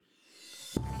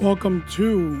Welcome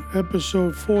to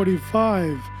episode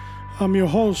 45. I'm your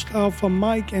host, Alpha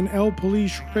Mike, and L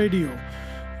Police Radio.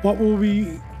 What will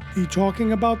we be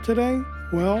talking about today?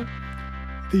 Well,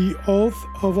 the oath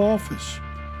of office.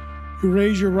 You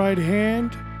raise your right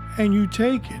hand and you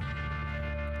take it.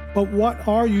 But what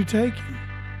are you taking?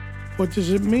 What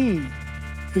does it mean?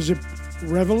 Is it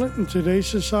relevant in today's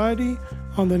society?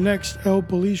 On the next L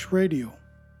Police Radio.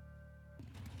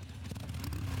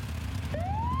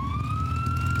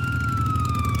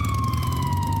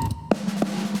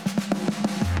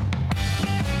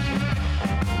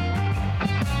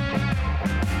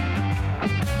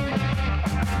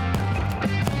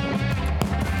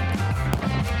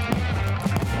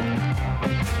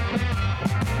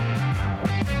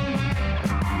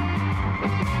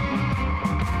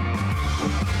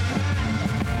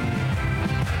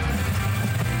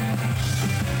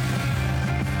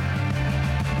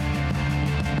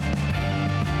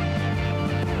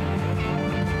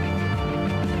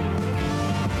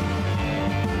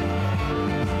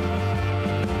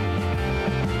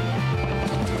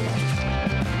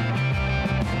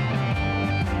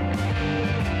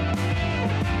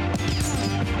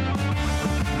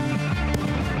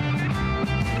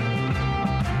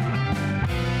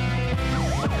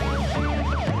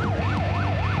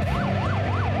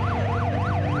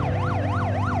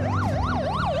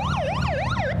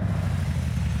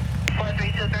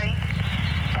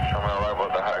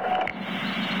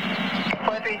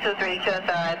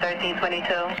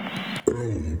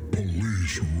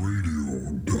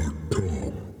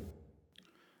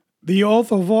 The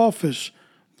oath of office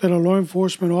that a law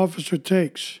enforcement officer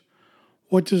takes.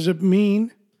 What does it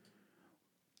mean?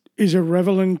 Is it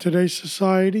relevant in today's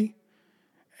society?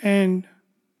 And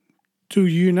do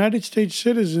United States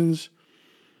citizens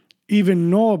even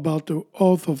know about the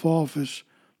oath of office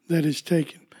that is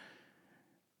taken?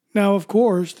 Now, of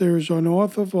course, there is an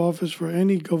oath of office for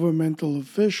any governmental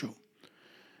official.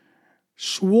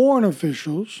 Sworn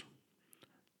officials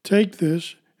take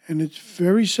this, and it's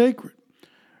very sacred.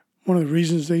 One of the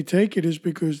reasons they take it is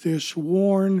because they're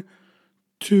sworn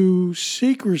to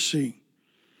secrecy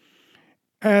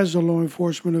as a law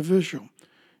enforcement official.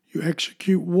 You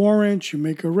execute warrants, you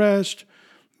make arrests,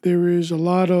 there is a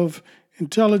lot of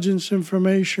intelligence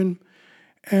information,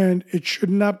 and it should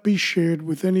not be shared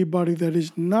with anybody that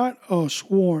is not a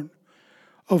sworn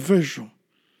official.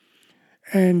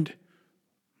 And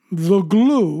the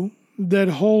glue that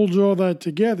holds all that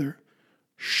together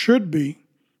should be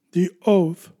the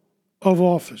oath of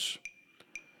office.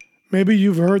 Maybe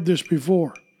you've heard this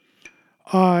before.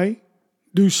 I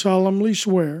do solemnly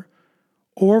swear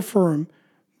or affirm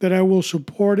that I will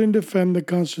support and defend the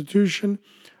Constitution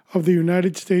of the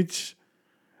United States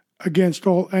against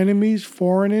all enemies,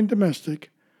 foreign and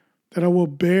domestic, that I will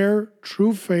bear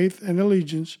true faith and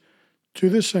allegiance to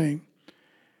the same,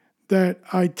 that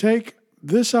I take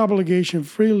this obligation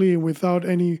freely and without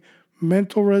any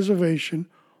mental reservation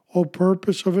or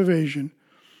purpose of evasion,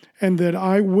 and that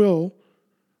I will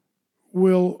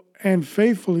and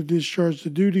faithfully discharge the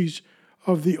duties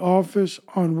of the office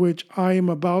on which I am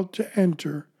about to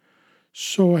enter.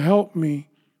 So help me,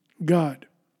 God.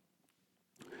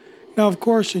 Now, of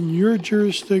course, in your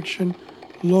jurisdiction,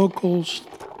 locals,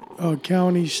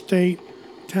 county, state,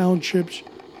 townships,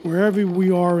 wherever we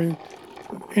are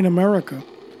in America,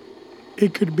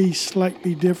 it could be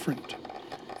slightly different.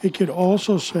 It could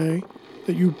also say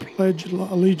that you pledge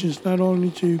allegiance not only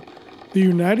to the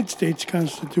United States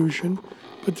Constitution,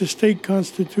 but the state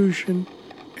constitution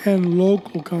and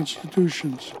local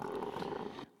constitutions.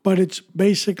 But it's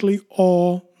basically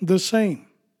all the same.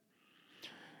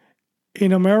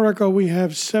 In America, we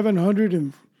have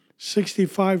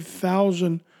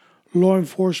 765,000 law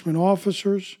enforcement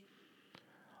officers,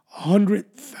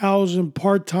 100,000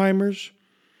 part-timers.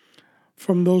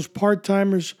 From those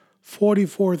part-timers,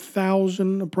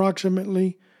 44,000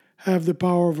 approximately have the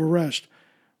power of arrest.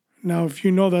 Now, if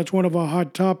you know that's one of our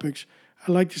hot topics,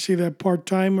 I'd like to see that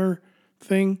part-timer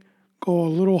thing go a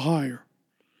little higher.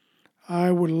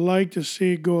 I would like to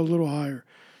see it go a little higher.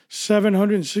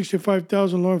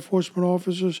 765,000 law enforcement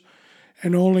officers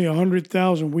and only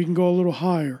 100,000. We can go a little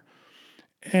higher.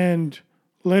 And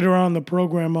later on in the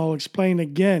program, I'll explain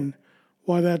again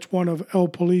why that's one of L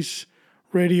Police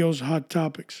Radio's hot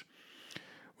topics.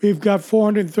 We've got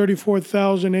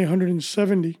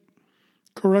 434,870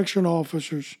 correctional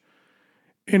officers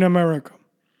in America.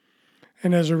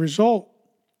 And as a result,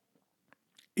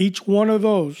 each one of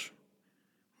those,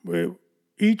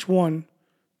 each one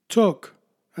took,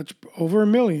 that's over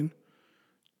 1 million,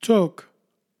 took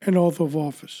an oath of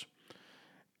office.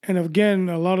 And again,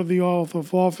 a lot of the oath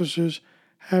of officers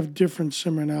have different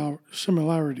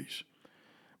similarities.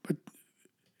 But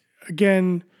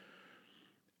again,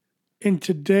 in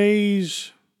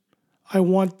today's, I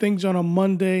want things on a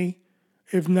Monday,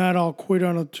 if not, I'll quit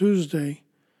on a Tuesday.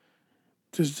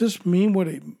 Does this mean what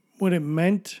it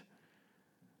meant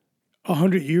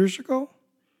 100 years ago?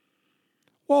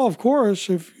 Well, of course,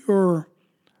 if you're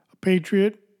a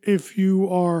patriot, if you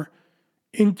are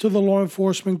into the law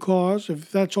enforcement cause,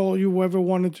 if that's all you ever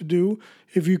wanted to do,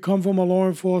 if you come from a law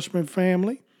enforcement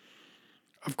family,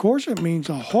 of course it means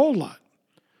a whole lot.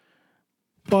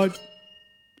 But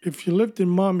if you lived in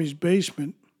mommy's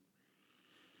basement,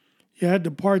 you had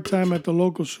the part-time at the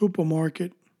local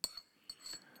supermarket,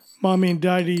 mommy and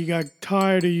daddy got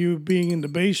tired of you being in the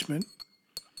basement,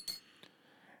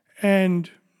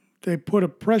 and they put a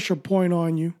pressure point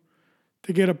on you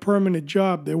to get a permanent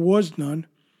job. There was none.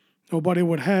 Nobody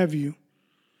would have you.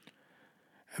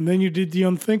 And then you did the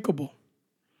unthinkable.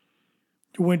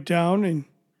 You went down and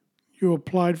you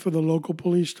applied for the local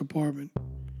police department.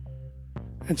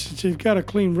 And since you've got a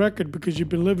clean record because you've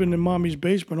been living in mommy's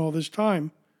basement all this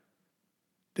time,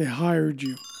 they hired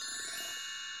you.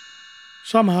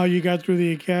 Somehow you got through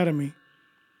the academy.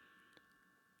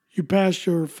 You passed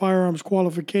your firearms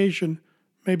qualification,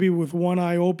 maybe with one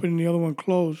eye open and the other one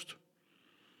closed.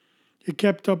 You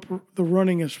kept up the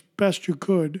running as best you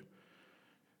could.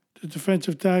 The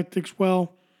defensive tactics,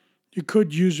 well, you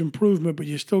could use improvement, but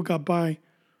you still got by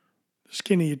the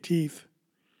skin of your teeth.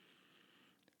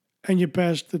 And you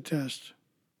passed the test.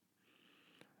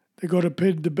 They go to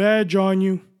pin the badge on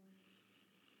you,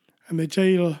 and they tell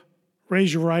you to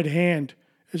raise your right hand.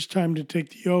 It's time to take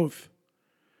the oath.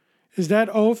 Is that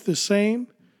oath the same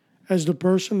as the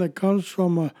person that comes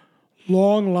from a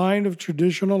long line of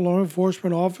traditional law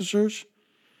enforcement officers?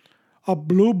 A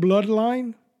blue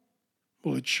bloodline?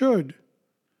 Well, it should.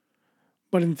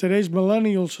 But in today's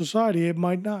millennial society, it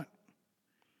might not.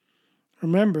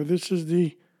 Remember, this is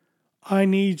the I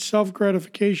need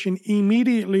self-gratification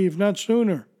immediately, if not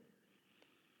sooner.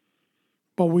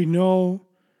 But we know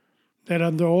that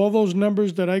under all those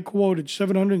numbers that I quoted,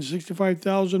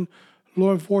 765,000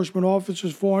 law enforcement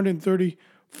officers,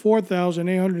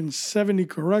 434,870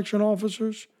 correction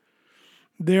officers,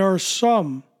 there are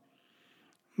some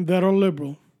that are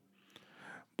liberal.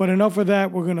 But enough of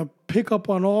that. We're going to pick up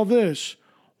on all this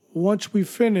once we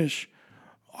finish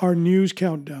our news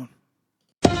countdown.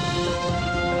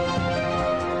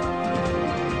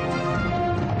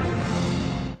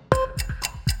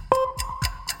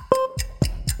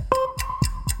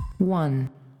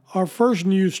 One. Our first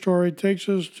news story takes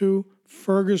us to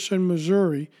Ferguson,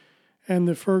 Missouri, and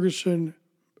the Ferguson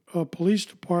Police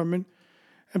Department.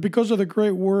 And because of the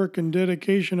great work and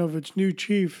dedication of its new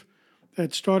chief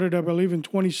that started, I believe, in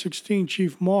 2016,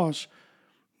 Chief Moss,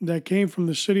 that came from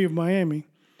the city of Miami,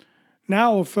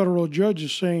 now a federal judge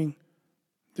is saying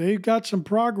they've got some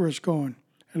progress going.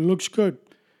 It looks good.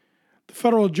 The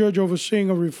federal judge overseeing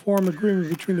a reform agreement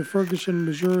between the Ferguson,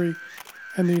 Missouri,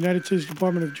 and the United States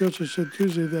Department of Justice said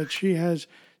Tuesday that she has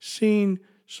seen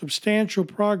substantial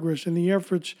progress in the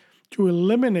efforts to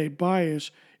eliminate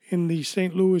bias in the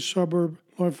St. Louis suburb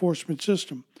law enforcement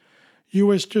system.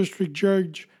 U.S. District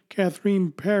Judge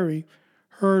Catherine Perry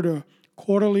heard a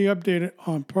quarterly update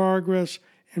on progress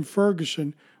in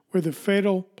Ferguson, where the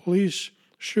fatal police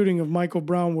shooting of Michael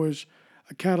Brown was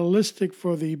a catalyst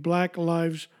for the Black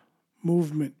Lives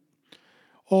Movement.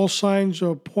 All signs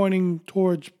are pointing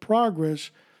towards progress,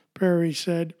 Perry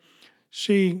said.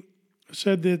 She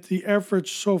said that the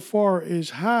efforts so far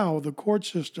is how the court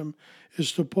system is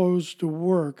supposed to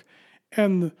work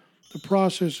and the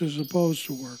process is supposed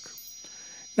to work.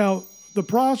 Now, the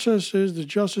process is the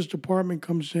Justice Department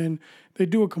comes in, they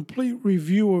do a complete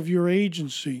review of your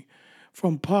agency,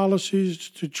 from policies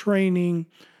to training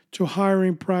to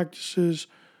hiring practices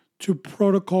to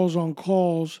protocols on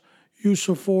calls, use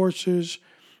of forces,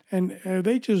 and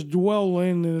they just dwell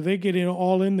in, and they get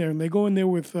all in there, and they go in there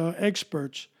with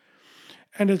experts.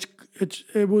 And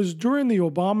it was during the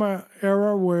Obama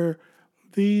era where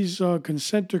these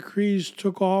consent decrees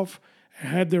took off and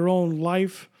had their own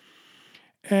life.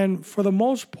 And for the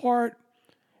most part,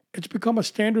 it's become a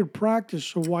standard practice.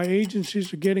 So why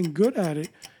agencies are getting good at it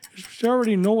is they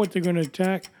already know what they're going to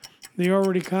attack. They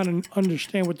already kind of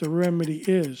understand what the remedy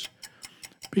is.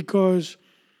 Because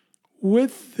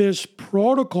with this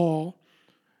protocol,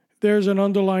 there's an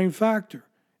underlying factor,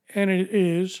 and it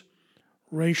is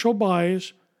racial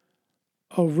bias,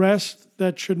 arrests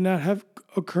that should not have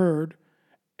occurred,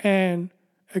 and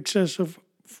excessive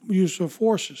use of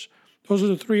forces. Those are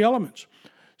the three elements.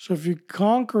 So if you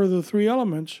conquer the three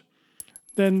elements,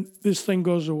 then this thing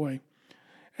goes away.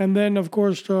 And then, of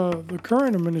course, the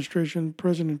current administration,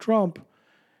 President Trump,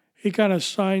 he kind of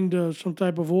signed some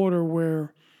type of order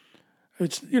where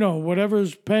it's,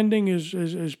 whatever's pending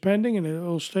is pending and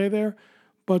it'll stay there.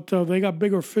 But they got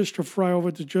bigger fish to fry over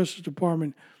at the Justice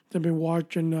Department than been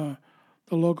watching the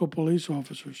local police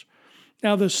officers.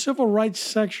 Now, the civil rights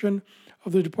section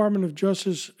of the Department of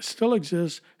Justice still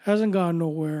exists, hasn't gone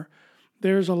nowhere.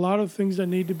 There's a lot of things that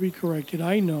need to be corrected.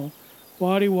 I know.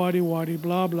 Waddy,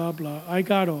 blah, blah, blah. I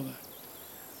got all that.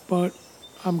 But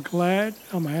I'm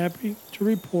happy to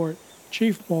report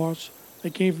Chief Moss,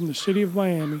 that came from the city of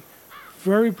Miami,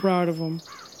 very proud of him.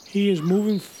 He is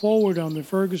moving forward on the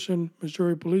Ferguson,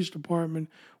 Missouri Police Department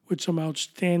with some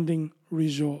outstanding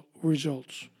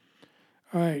results.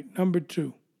 All right, number 2.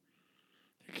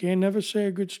 You can't never say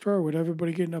a good story with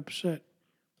everybody getting upset.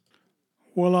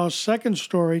 Well, our second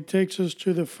story takes us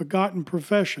to the forgotten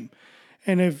profession.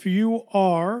 And if you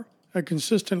are a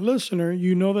consistent listener,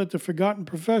 you know that the forgotten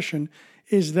profession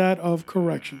is that of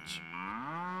corrections.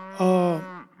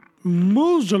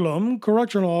 Muslim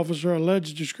correctional officer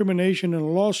alleged discrimination in a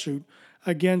lawsuit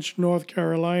against North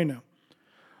Carolina.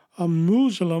 A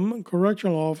Muslim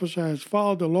correctional officer has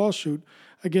filed a lawsuit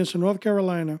against North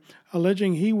Carolina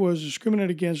alleging he was discriminated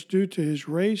against due to his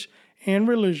race and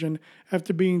religion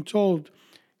after being told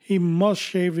he must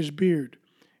shave his beard.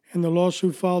 In the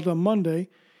lawsuit filed on Monday,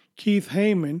 Keith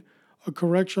Heyman, a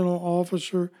correctional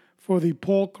officer for the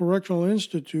Polk Correctional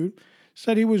Institute,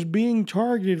 said he was being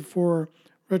targeted for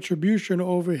retribution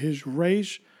over his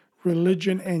race,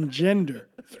 religion, and gender.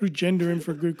 Threw gender in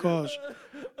for good cause.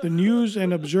 The News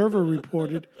and Observer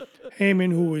reported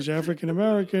Heyman, who is African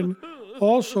American,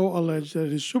 also alleged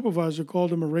that his supervisor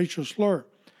called him a racial slur.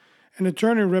 An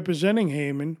attorney representing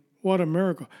Heyman, what a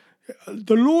miracle,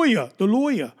 the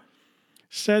lawyer,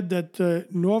 said that the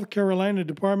North Carolina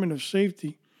Department of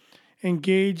Safety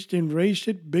engaged in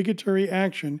racist bigotry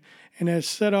action and has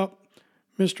set up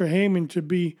Mr. Heyman to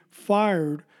be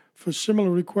fired for similar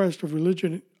requests of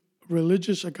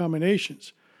religious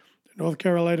accommodations. The North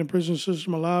Carolina prison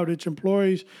system allowed its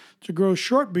employees to grow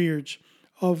short beards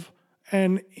of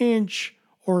an inch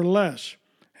or less.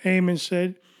 Heyman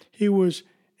said he was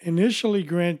initially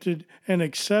granted an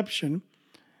exception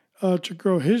to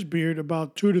grow his beard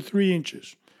about 2 to 3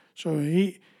 inches. So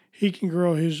he can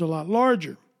grow his a lot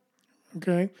larger.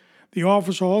 Okay? The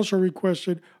officer also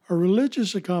requested a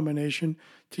religious accommodation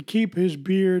to keep his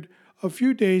beard a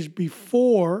few days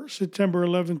before September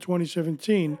 11,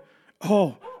 2017.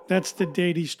 Oh, that's the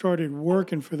date he started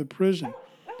working for the prison.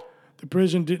 The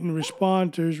prison didn't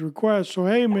respond to his request, so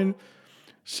Heyman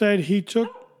said he took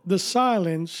the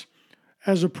silence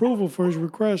as approval for his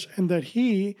request and that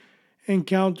he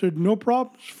encountered no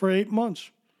problems for 8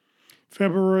 months.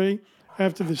 February,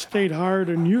 after the state hired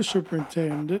a new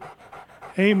superintendent,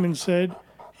 Heyman said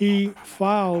he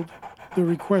filed the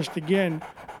request again,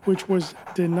 which was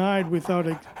denied without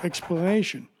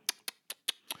explanation.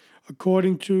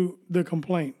 According to the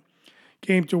complaint,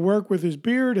 came to work with his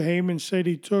beard. Heyman said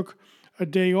he took a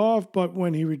day off, but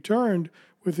when he returned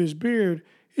with his beard,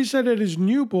 he said that his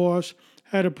new boss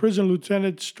had a prison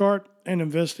lieutenant start an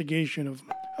investigation of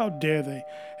him. How dare they?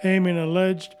 Heyman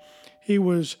alleged he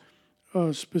was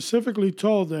specifically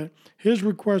told that his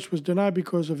request was denied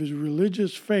because of his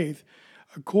religious faith.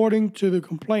 According to the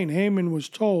complaint, Heyman was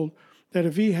told that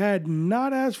if he had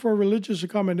not asked for religious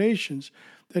accommodations,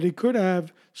 that he could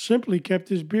have simply kept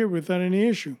his beard without any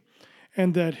issue,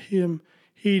 and that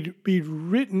he'd be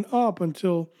written up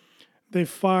until they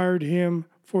fired him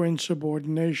for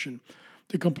insubordination.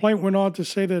 The complaint went on to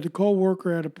say that a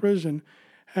co-worker at a prison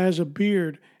has a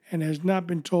beard and has not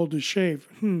been told to shave.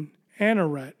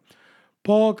 Anarat.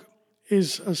 Polk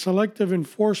is a selective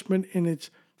enforcement in its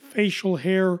facial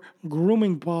hair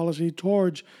grooming policy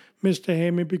towards Mr.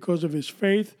 Heyman because of his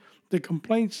faith. The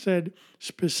complaint said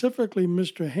specifically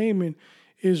Mr. Heyman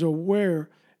is aware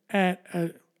at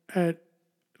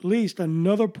least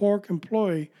another Polk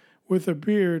employee with a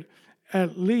beard,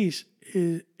 at least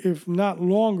if not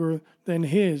longer than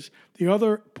his. The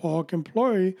other Polk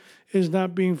employee is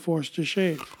not being forced to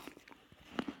shave.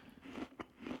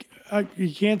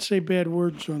 You can't say bad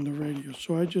words on the radio,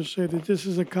 so I just say that this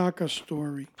is a caca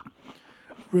story.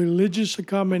 Religious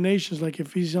accommodations, like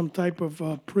if he's some type of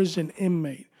prison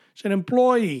inmate. It's an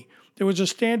employee. There was a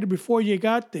standard before you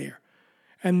got there.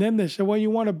 And then they said, well, you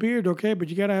want a beard, okay, but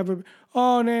you got to have a...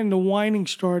 Oh, and then the whining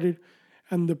started,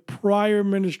 and the prior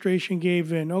administration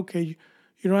gave in. Okay,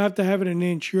 you don't have to have it an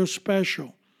inch. You're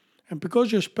special. And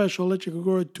because you're special, I'll let you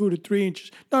grow 2 to 3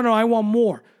 inches. No, I want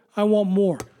more.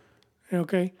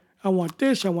 Okay? I want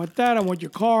this, I want that, I want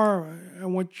your car, I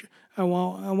want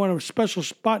a special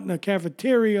spot in the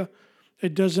cafeteria.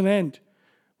 It doesn't end.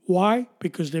 Why?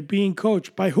 Because they're being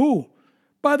coached. By who?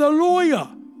 By the lawyer.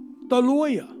 The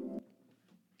lawyer. All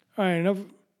right, enough.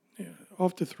 Yeah,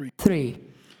 off to three.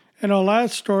 And our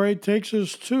last story takes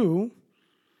us to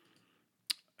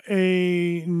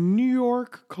a New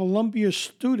York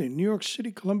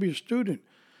City Columbia student.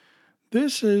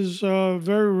 This is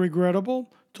very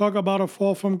regrettable. Talk about a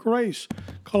fall from grace.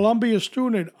 Columbia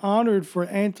student honored for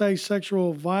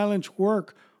anti-sexual violence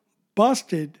work,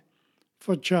 busted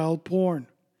for child porn.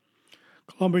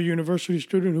 Columbia University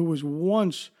student who was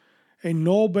once a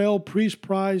Nobel Peace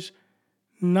Prize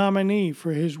nominee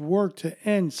for his work to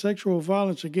end sexual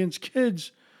violence against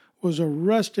kids was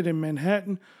arrested in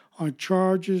Manhattan on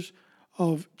charges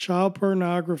of child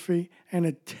pornography and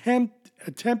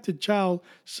attempted child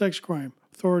sex crime,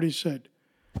 authorities said.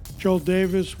 Joel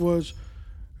Davis was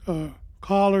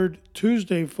collared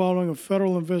Tuesday following a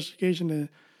federal investigation that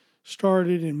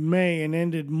started in May and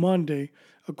ended Monday,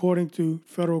 according to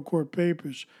federal court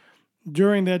papers.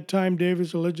 During that time,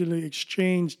 Davis allegedly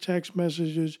exchanged text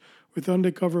messages with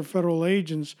undercover federal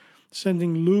agents,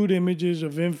 sending lewd images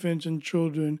of infants and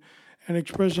children and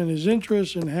expressing his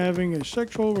interest in having a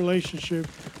sexual relationship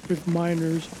with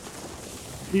minors.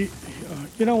 You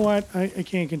know what? I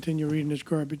can't continue reading this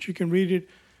garbage. You can read it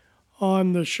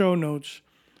on the show notes.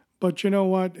 But you know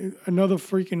what? Another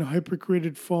freaking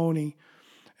hypocrited phony.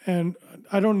 And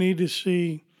I don't need to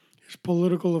see his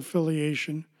political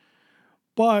affiliation.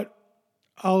 But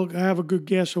I'll have a good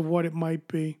guess of what it might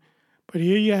be. But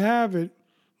here you have it.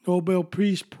 Nobel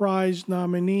Peace Prize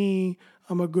nominee.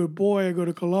 I'm a good boy. I go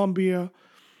to Columbia.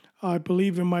 I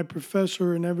believe in my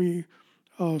professor and every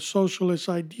socialist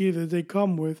idea that they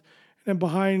come with. And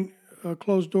behind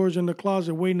closed doors in the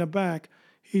closet, way in the back,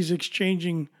 he's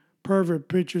exchanging pervert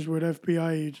pictures with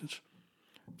FBI agents.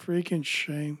 Freaking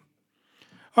shame.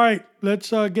 All right,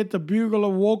 let's get the bugler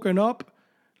woken up.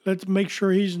 Let's make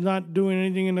sure he's not doing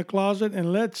anything in the closet.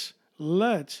 And let's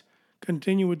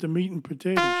continue with the meat and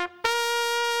potatoes.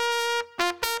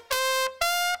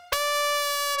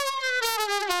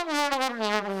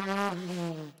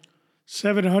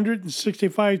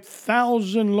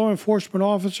 765,000 law enforcement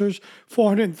officers,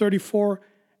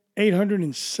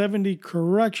 870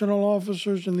 correctional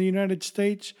officers in the United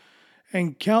States,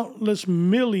 and countless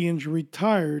millions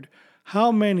retired.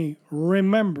 How many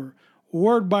remember,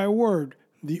 word by word,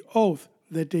 the oath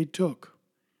that they took?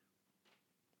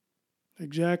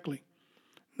 Exactly.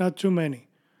 Not too many.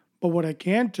 But what I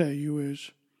can tell you is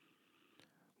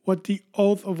what the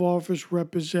oath of office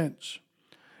represents.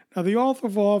 Now, the oath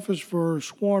of office for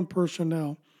sworn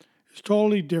personnel is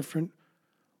totally different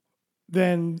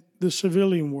than the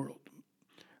civilian world.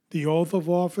 The oath of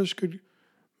office could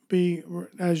be,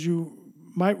 as you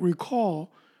might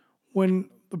recall, when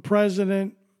the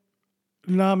president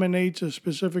nominates a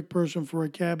specific person for a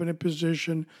cabinet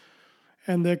position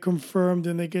and they're confirmed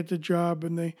and they get the job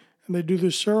and they do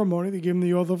the ceremony, they give them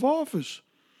the oath of office.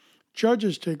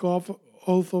 Judges take oath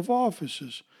of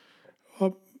offices.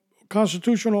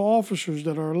 Constitutional officers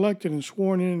that are elected and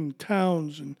sworn in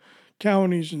towns and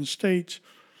counties and states,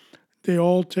 they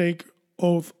all take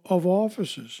oath of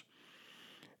offices.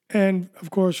 And, of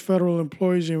course, federal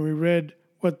employees, and we read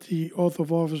what the oath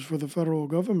of office for the federal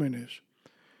government is.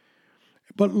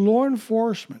 But law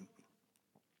enforcement,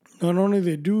 not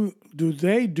only do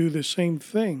they do the same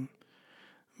thing,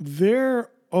 their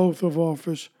oath of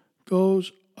office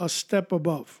goes a step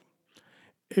above.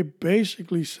 It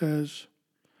basically says,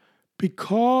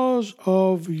 because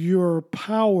of your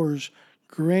powers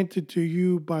granted to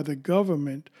you by the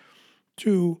government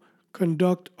to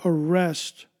conduct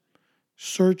arrest,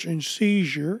 search, and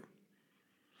seizure,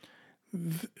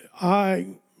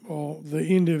 the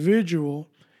individual,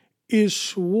 is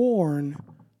sworn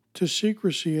to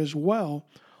secrecy as well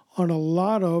on a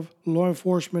lot of law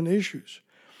enforcement issues.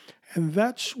 And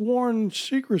that sworn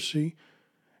secrecy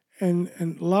and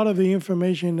a lot of the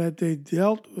information that they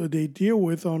deal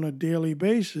with on a daily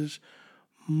basis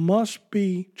must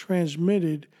be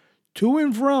transmitted to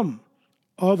and from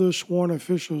other sworn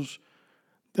officials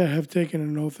that have taken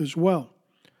an oath as well.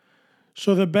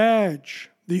 So the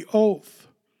badge, the oath,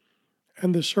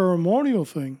 and the ceremonial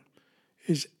thing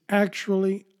is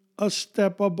actually a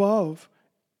step above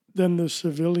than the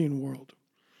civilian world.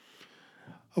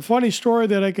 A funny story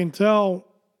that I can tell,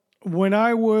 when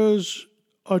I was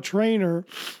a trainer,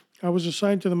 I was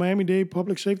assigned to the Miami-Dade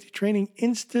Public Safety Training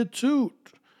Institute,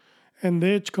 and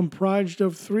it's comprised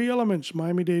of three elements: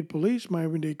 Miami-Dade Police,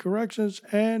 Miami-Dade Corrections,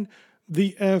 and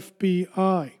the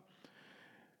FBI.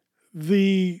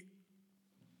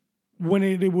 When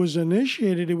it was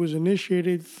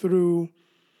initiated through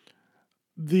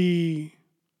the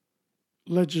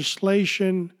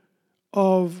legislation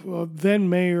of then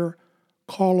Mayor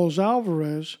Carlos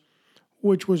Alvarez,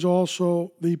 which was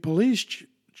also the police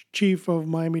chief of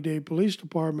Miami-Dade Police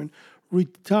Department,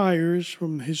 retires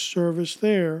from his service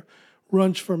there,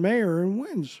 runs for mayor, and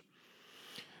wins.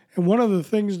 And one of the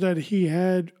things that he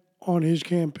had on his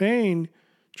campaign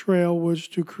trail was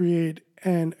to create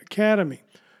an academy.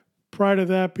 Prior to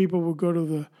that, people would go to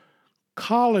the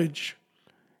college,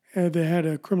 and they had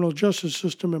a criminal justice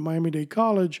system at Miami-Dade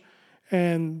College,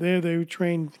 and there they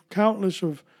trained countless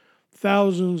of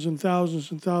thousands and thousands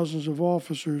and thousands of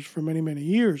officers for many, many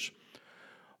years.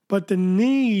 But the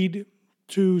need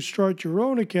to start your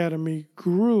own academy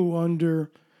grew under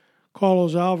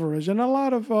Carlos Alvarez, and a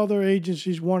lot of other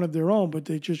agencies wanted their own, but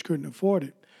they just couldn't afford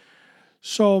it.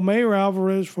 So Mayor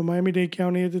Alvarez from Miami-Dade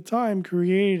County at the time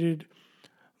created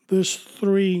this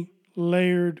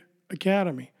 3-layered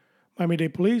academy: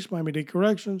 Miami-Dade Police, Miami-Dade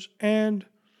Corrections, and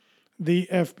the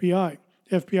FBI.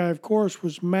 The FBI, of course,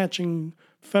 was matching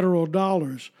federal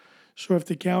dollars. So if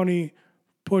the county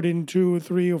put in $2 or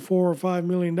 $3 or $4 or $5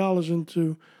 million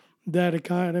into that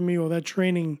academy or that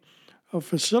training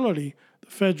facility,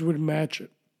 the feds would match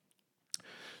it.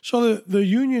 So the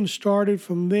union started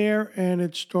from there, and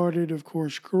it started, of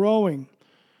course, growing.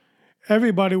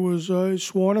 Everybody was a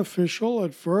sworn official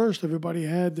at first. Everybody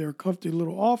had their comfy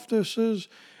little offices,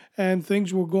 and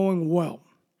things were going well.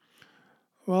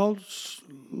 Well,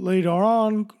 later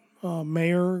on,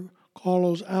 Mayor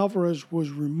Carlos Alvarez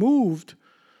was removed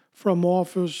from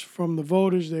office from the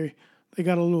voters. They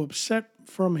got a little upset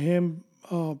from him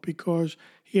because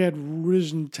he had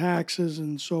risen taxes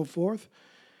and so forth.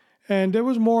 And it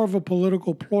was more of a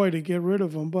political ploy to get rid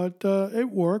of him, but it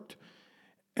worked.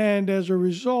 And as a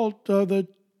result, the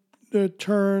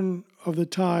turn of the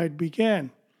tide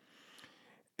began.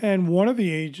 And one of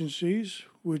the agencies,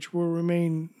 which will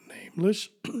remain nameless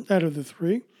out of the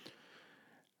 3,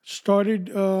 started,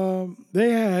 they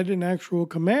had an actual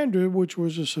commander, which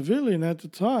was a civilian at the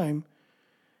time.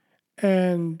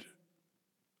 And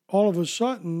all of a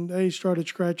sudden, they started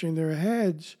scratching their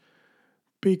heads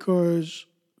because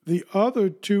the other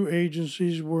 2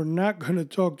 agencies were not going to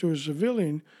talk to a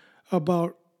civilian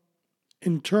about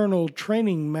internal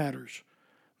training matters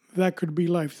that could be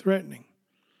life-threatening.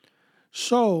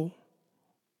 So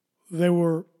they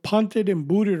were punted and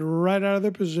booted right out of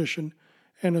their position,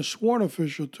 and a sworn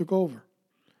official took over.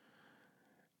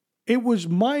 It was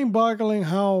mind-boggling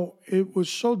how it was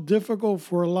so difficult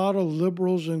for a lot of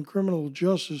liberals in criminal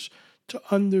justice to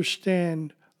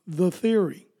understand the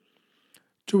theory,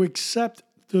 to accept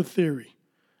the theory.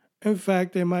 In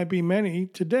fact, there might be many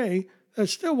today that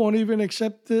still won't even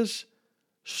accept this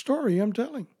story I'm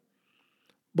telling.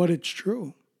 But it's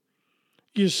true.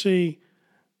 You see,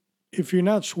 if you're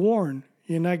not sworn,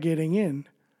 you're not getting in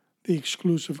the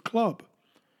exclusive club.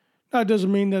 Now, it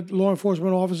doesn't mean that law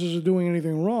enforcement officers are doing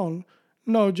anything wrong.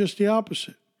 No, just the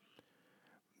opposite.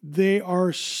 They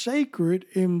are sacred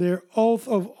in their oath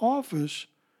of office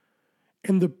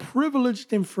and the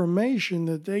privileged information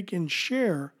that they can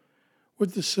share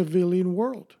with the civilian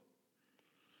world.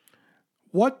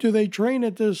 What do they train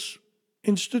at this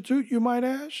institute, you might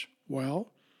ask?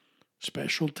 Well,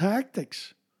 special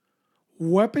tactics,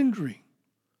 weaponry,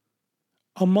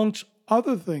 amongst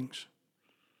other things.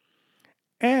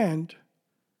 And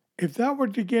if that were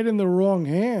to get in the wrong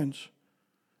hands,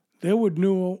 they would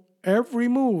know every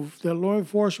move that law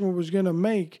enforcement was going to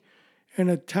make in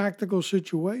a tactical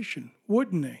situation,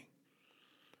 wouldn't they?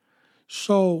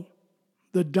 So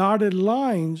the dotted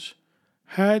lines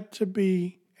had to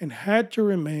be and had to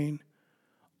remain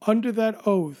under that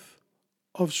oath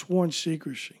of sworn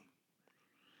secrecy.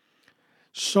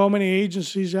 So many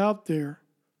agencies out there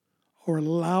are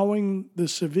allowing the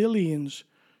civilians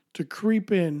to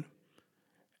creep in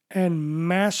and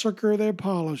massacre their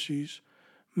policies,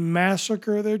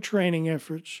 massacre their training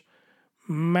efforts,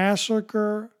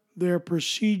 massacre their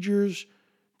procedures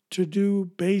to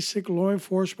do basic law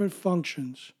enforcement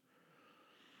functions.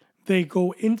 They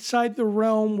go inside the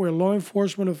realm where law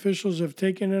enforcement officials have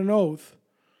taken an oath,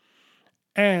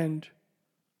 and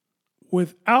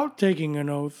without taking an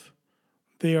oath,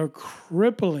 they are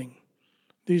crippling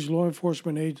these law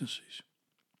enforcement agencies.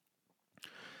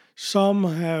 Some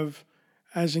have,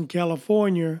 as in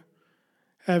California,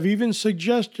 have even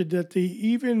suggested that the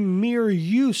even mere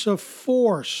use of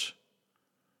force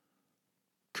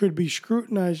could be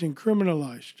scrutinized and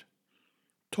criminalized.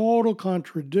 Total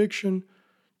contradiction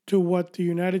to what the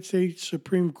United States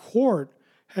Supreme Court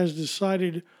has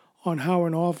decided on how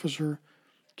an officer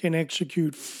can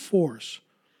execute force.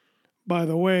 By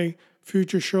the way,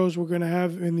 future shows we're going to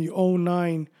have in the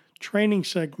 09 training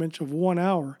segments of 1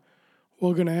 hour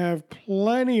we're going to have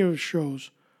plenty of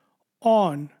shows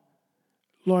on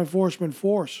law enforcement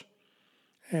force.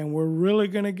 And we're really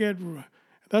going to get,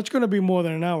 that's going to be more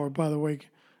than an hour, by the way.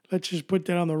 Let's just put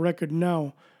that on the record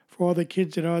now for all the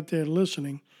kids that are out there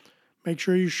listening. Make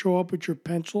sure you show up with your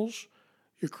pencils,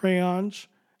 your crayons,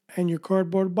 and your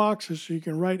cardboard boxes so you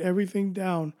can write everything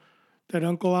down that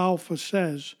Uncle Alpha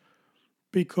says,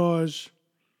 because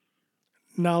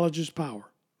knowledge is power.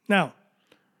 Now,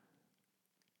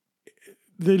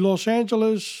 the Los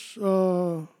Angeles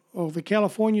or the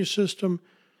California system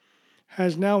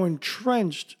has now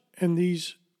entrenched in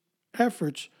these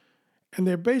efforts, and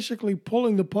they're basically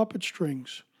pulling the puppet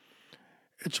strings.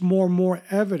 It's more and more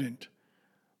evident.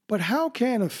 But how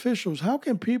can officials, how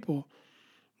can people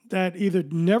that either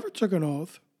never took an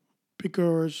oath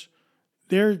because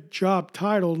their job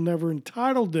title never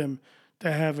entitled them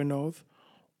to have an oath,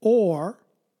 or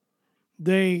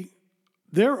their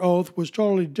oath was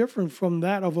totally different from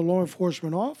that of a law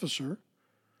enforcement officer,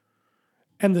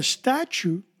 and the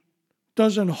statute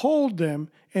doesn't hold them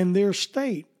in their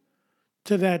state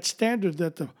to that standard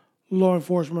that the law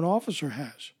enforcement officer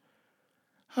has?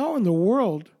 How in the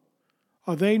world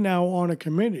are they now on a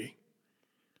committee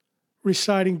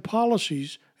reciting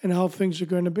policies and how things are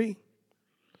going to be?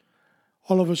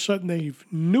 All of a sudden they've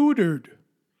neutered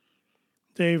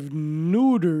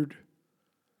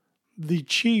the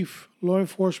chief law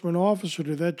enforcement officer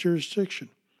to that jurisdiction.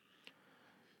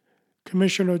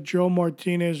 Commissioner Joe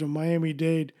Martinez of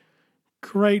Miami-Dade,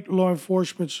 great law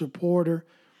enforcement supporter,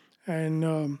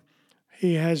 and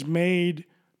he has made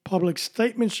public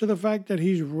statements to the fact that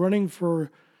he's running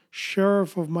for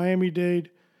sheriff of Miami-Dade.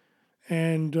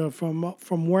 And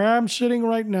from where I'm sitting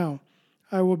right now,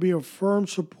 I will be a firm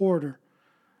supporter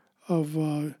of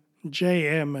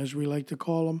JM, as we like to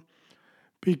call him,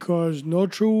 because no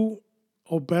true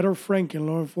or better friend can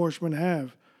law enforcement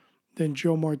have than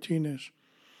Joe Martinez.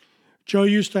 Joe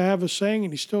used to have a saying,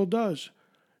 and he still does: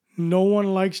 no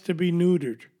one likes to be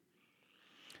neutered.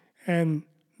 And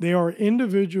there are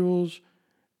individuals,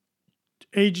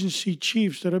 agency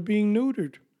chiefs, that are being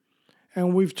neutered.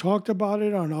 And we've talked about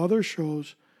it on other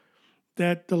shows,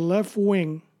 that the left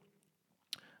wing,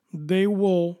 they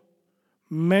will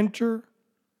mentor,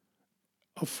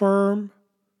 affirm,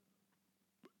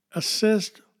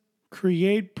 assist,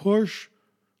 create, push,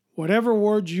 whatever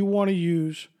words you want to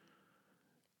use,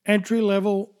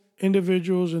 entry-level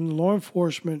individuals in law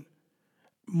enforcement,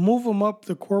 move them up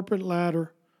the corporate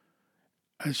ladder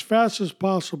as fast as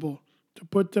possible to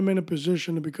put them in a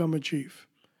position to become a chief.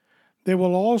 They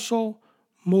will also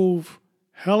move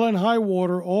hell and high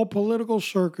water, all political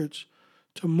circuits,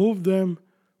 to move them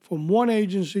from one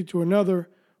agency to another,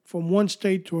 from one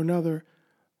state to another,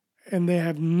 and they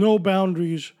have no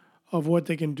boundaries of what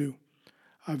they can do.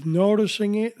 I'm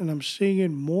noticing it, and I'm seeing it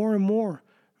more and more.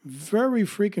 Very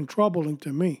freaking troubling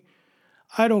to me.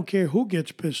 I don't care who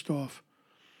gets pissed off.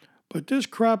 But this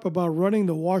crap about running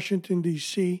to Washington,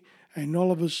 D.C., and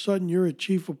all of a sudden you're a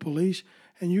chief of police,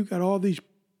 and you got all these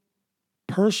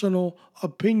personal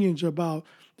opinions about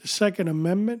the Second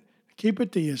Amendment, keep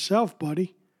it to yourself,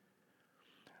 buddy.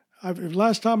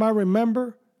 Last time I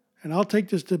remember, and I'll take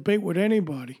this debate with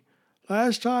anybody,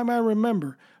 last time I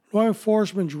remember, law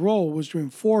enforcement's role was to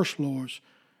enforce laws.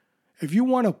 If you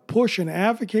want to push and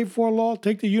advocate for a law,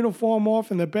 take the uniform off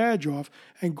and the badge off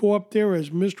and go up there as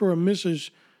Mr. or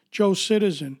Mrs. Joe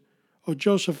Citizen or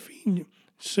Josephine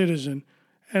Citizen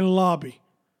and lobby.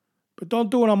 But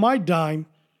don't do it on my dime,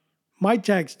 my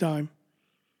tax dime,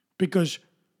 because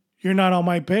you're not on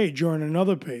my page, you're on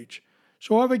another page.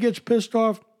 So whoever gets pissed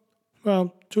off,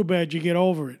 well, too bad, you get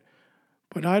over it.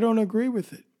 But I don't agree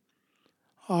with it.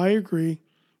 I agree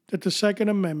that the Second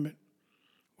Amendment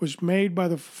was made by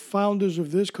the founders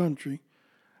of this country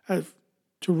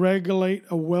to regulate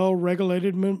a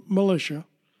well-regulated militia.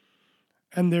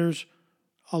 And there's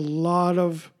a lot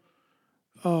of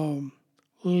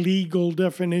legal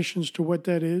definitions to what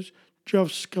that is. Jeff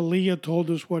Scalia told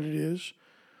us what it is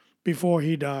before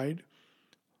he died.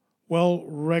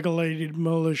 Well-regulated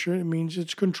militia, it means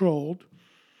it's controlled.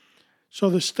 So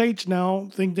the states now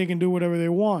think they can do whatever they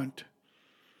want.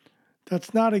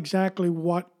 That's not exactly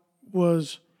what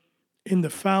was in the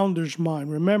founders'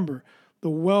 mind. Remember, the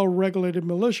well-regulated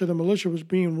militia, the militia was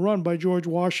being run by George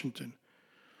Washington.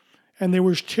 And there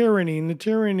was tyranny, and the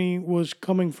tyranny was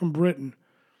coming from Britain.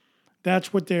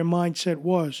 That's what their mindset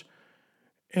was.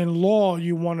 In law,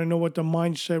 you want to know what the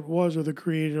mindset was of the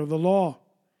creator of the law.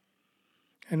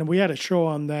 And we had a show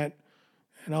on that,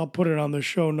 and I'll put it on the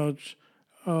show notes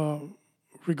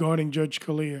regarding Judge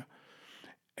Scalia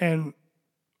and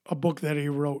a book that he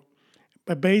wrote.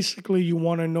 But basically, you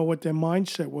want to know what their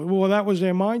mindset was. Well, that was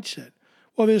their mindset.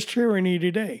 Well, there's tyranny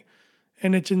today,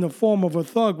 and it's in the form of a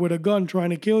thug with a gun trying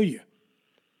to kill you.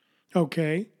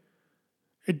 Okay?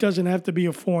 It doesn't have to be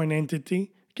a foreign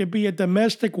entity. It can be a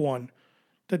domestic one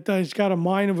that's got a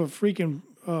mind of a freaking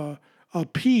a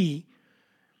pea,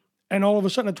 and all of a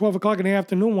sudden at 12 o'clock in the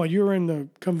afternoon while you're in the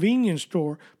convenience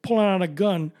store pulling out a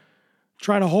gun,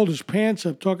 trying to hold his pants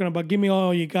up, talking about, give me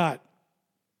all you got.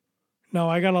 Now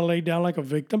I got to lay down like a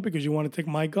victim because you want to take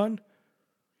my gun?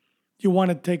 You want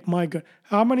to take my gun?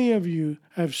 How many of you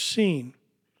have seen,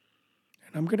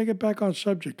 and I'm going to get back on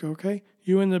subject, okay?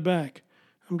 You in the back.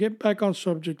 I'm getting back on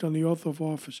subject on the oath of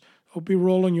office. Don't be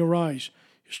rolling your eyes.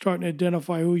 You're starting to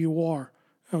identify who you are,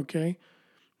 okay?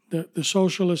 The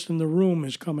socialist in the room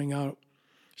is coming out.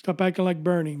 Stop acting like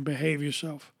Bernie and behave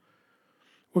yourself.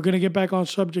 We're going to get back on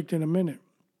subject in a minute.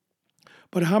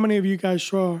 But how many of you guys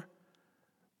saw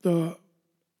the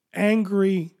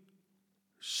angry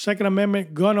Second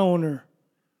Amendment gun owner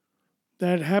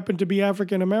that happened to be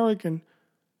African American,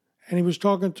 and he was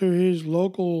talking to his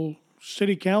local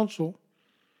city council,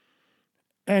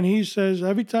 and he says,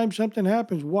 every time something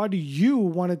happens, why do you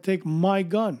want to take my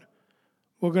gun?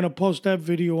 We're going to post that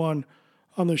video on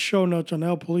the show notes on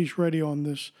El Police Radio on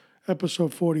this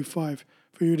episode 45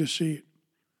 for you to see it.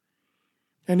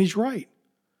 And he's right.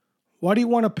 Why do you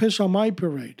want to piss on my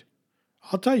parade?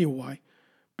 I'll tell you why.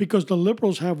 Because the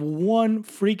liberals have one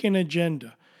freaking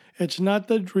agenda. It's not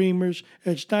the Dreamers.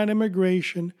 It's not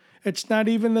immigration. It's not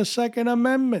even the Second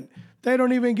Amendment. They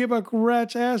don't even give a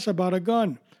rat's ass about a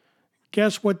gun.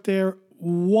 Guess what their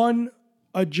one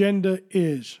agenda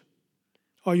is?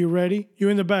 Are you ready? You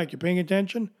in the back. You paying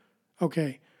attention?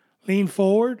 Okay. Lean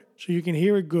forward so you can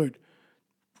hear it good.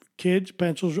 Kids,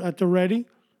 pencils at the ready.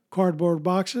 Cardboard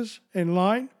boxes in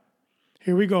line.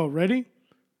 Here we go. Ready?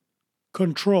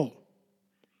 Control.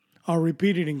 I'll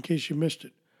repeat it in case you missed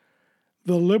it.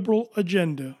 The liberal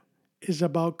agenda is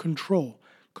about control.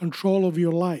 Control of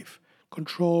your life.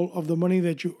 Control of the money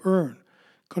that you earn.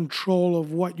 Control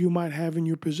of what you might have in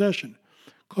your possession.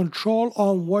 Control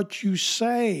on what you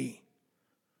say.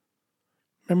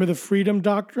 Remember the freedom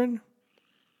doctrine?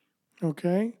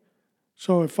 Okay?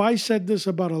 So if I said this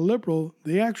about a liberal,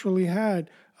 they actually had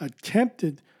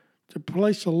attempted to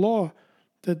place a law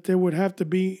that there would have to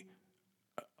be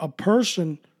a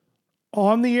person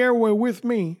on the airway with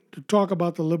me to talk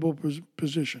about the liberal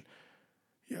position.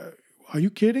 Yeah, are you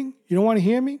kidding? You don't want to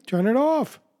hear me? Turn it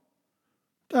off.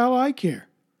 The hell I care.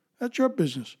 That's your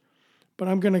business. But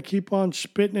I'm going to keep on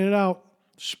spitting it out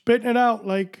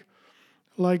like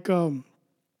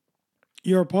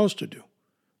you're supposed to do.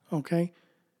 Okay?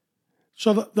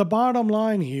 So the bottom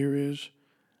line here is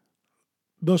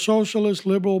the socialist,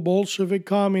 liberal, Bolshevik,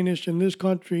 communists in this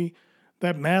country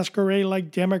that masquerade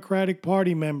like Democratic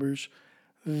Party members,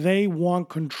 they want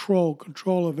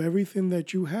control of everything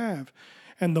that you have.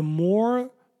 And the more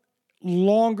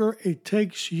longer it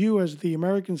takes you as the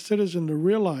American citizen to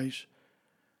realize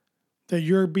that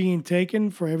you're being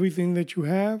taken for everything that you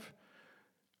have,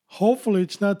 hopefully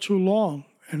it's not too long.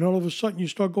 And all of a sudden you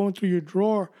start going through your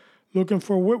drawer looking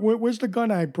for, where's the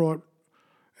gun I brought?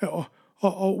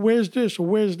 Where's this or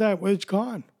where's that? Well, it's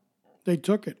gone. They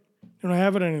took it. They don't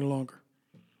have it any longer.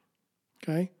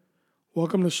 Okay?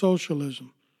 Welcome to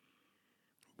socialism.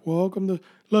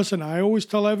 Listen, I always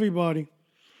tell everybody,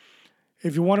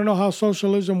 if you want to know how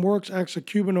socialism works, ask a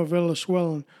Cuban or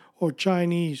Venezuelan or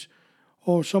Chinese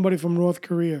or somebody from North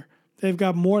Korea. They've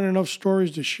got more than enough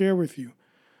stories to share with you.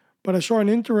 But I saw an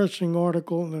interesting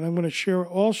article that I'm going to share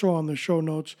also on the show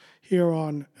notes here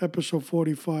on episode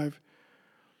 45.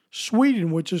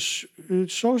 Sweden, which is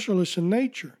socialist in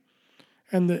nature,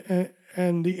 and the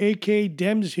AK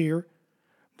Dems here,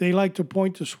 they like to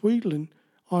point to Sweden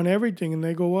on everything, and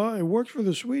they go, well, it works for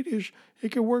the Swedish,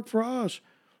 it can work for us.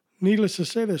 Needless to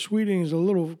say that Sweden is a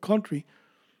little country.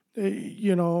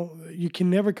 You can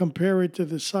never compare it to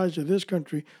the size of this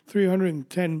country,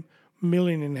 310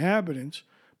 million inhabitants,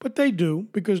 but they do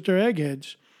because they're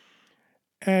eggheads.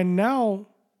 And now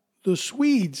the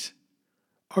Swedes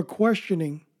are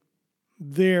questioning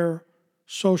their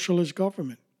socialist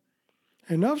government.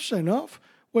 Enough's enough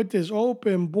with this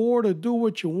open border, do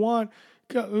what you want.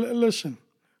 Listen,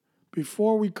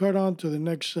 before we cut on to the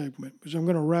next segment, because I'm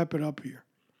going to wrap it up here,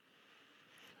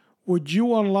 would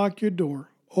you unlock your door,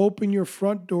 open your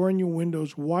front door and your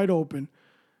windows wide open,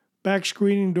 back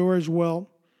screening door as well,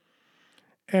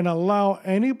 and allow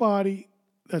anybody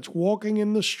that's walking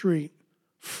in the street,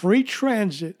 free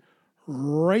transit,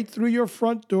 right through your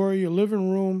front door, your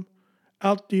living room,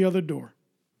 out the other door?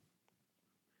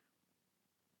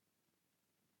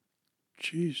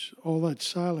 Jeez, all that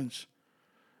silence.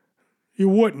 You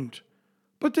wouldn't.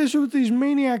 But this is what these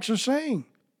maniacs are saying.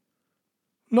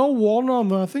 No wall, no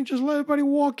nothing. Just let everybody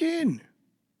walk in.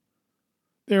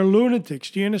 They're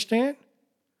lunatics. Do you understand?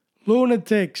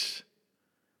 Lunatics.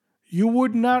 You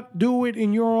would not do it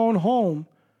in your own home,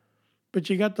 but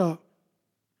you got the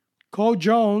Cole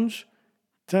Jones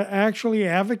to actually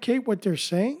advocate what they're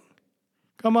saying?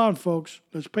 Come on, folks.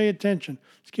 Let's pay attention.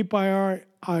 Let's keep our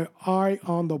eye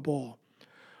on the ball.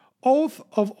 Oath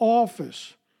of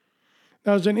office.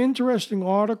 Now, there's an interesting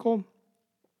article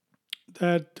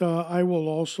that I will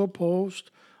also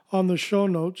post on the show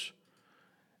notes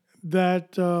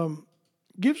that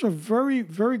gives a very,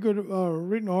 very good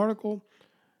written article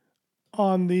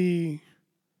on the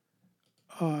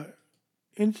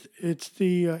it's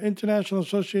the International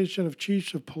Association of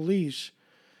Chiefs of Police,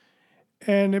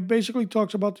 and it basically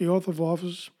talks about the oath of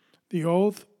office. The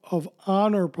oath of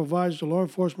honor provides the law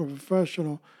enforcement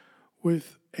professional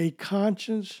with a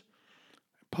conscience,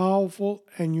 powerful,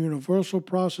 and universal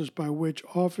process by which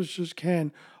officers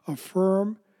can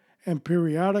affirm and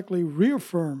periodically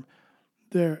reaffirm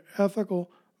their ethical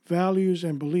values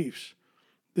and beliefs.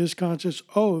 This conscious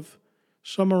oath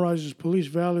summarizes police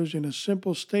values in a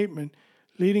simple statement,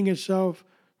 leading itself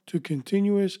to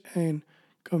continuous and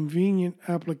convenient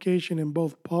application in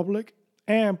both public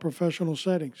and professional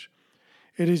settings.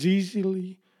 It is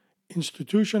easily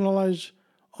institutionalized,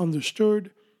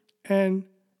 understood, and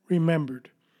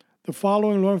remembered. The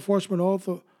following law enforcement oath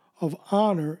of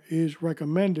honor is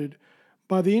recommended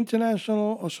by the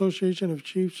International Association of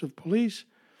Chiefs of Police,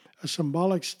 a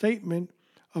symbolic statement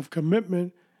of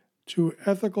commitment to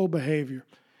ethical behavior.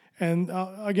 And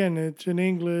again, it's in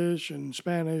English and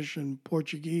Spanish and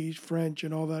Portuguese, French,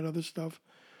 and all that other stuff.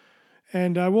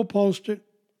 And I will post it.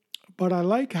 But I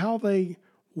like how they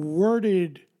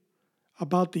worded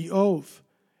about the oath.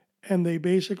 And they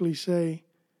basically say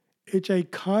it's a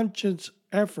conscious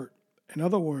effort. In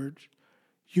other words,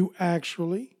 you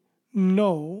actually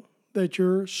know that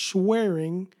you're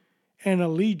swearing an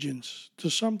allegiance to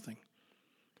something.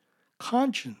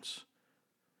 Conscience.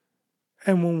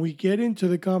 And when we get into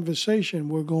the conversation,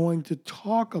 we're going to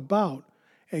talk about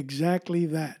exactly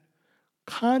that.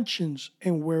 Conscience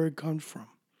and where it comes from.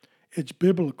 It's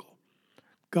biblical.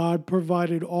 God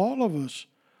provided all of us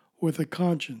with a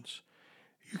conscience.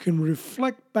 You can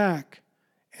reflect back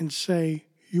and say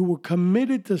you were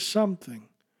committed to something,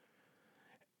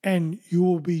 and you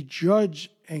will be judged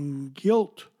and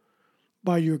guilt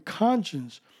by your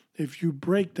conscience if you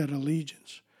break that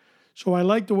allegiance. So I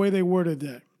like the way they worded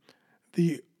that.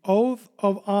 The oath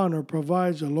of honor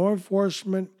provides a law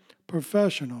enforcement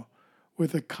professional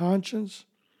with a conscience,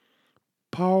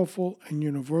 powerful, and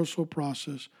universal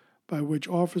process by which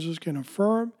officers can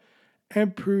affirm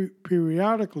and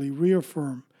periodically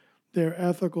reaffirm their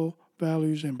ethical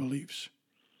values and beliefs.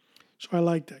 So I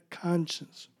like that,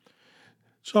 conscience.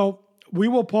 So we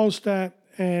will post that,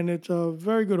 and it's a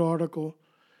very good article.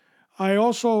 I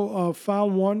also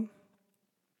found one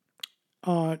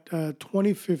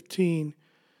 2015,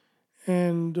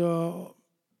 and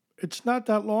it's not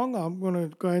that long. I'm going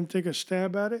to go ahead and take a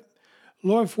stab at it.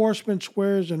 Law enforcement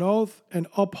swears an oath and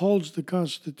upholds the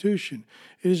Constitution.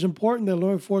 It is important that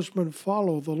law enforcement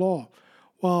follow the law.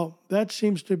 While that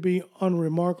seems to be an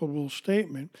unremarkable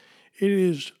statement, it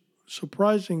is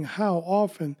surprising how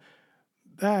often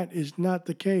that is not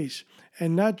the case,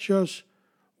 and not just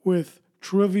with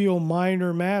trivial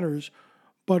minor matters,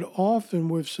 but often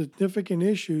with significant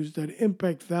issues that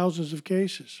impact thousands of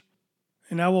cases.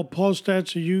 And I will post that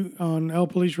so you on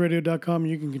lpoliceradio.com,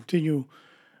 you can continue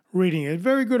reading it.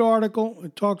 Very good article.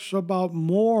 It talks about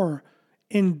more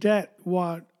in depth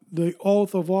what the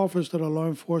oath of office that a law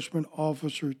enforcement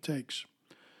officer takes.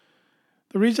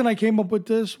 The reason I came up with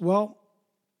this, well,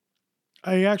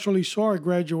 I actually saw a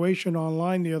graduation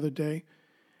online the other day,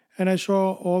 and I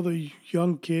saw all the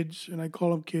young kids, and I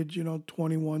call them kids,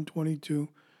 21, 22,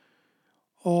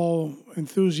 all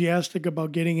enthusiastic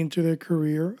about getting into their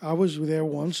career. I was there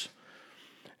once,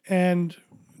 and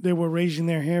they were raising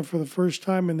their hand for the first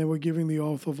time, and they were giving the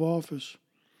oath of office.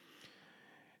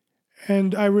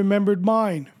 And I remembered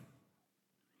mine.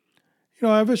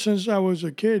 Ever since I was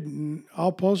a kid, and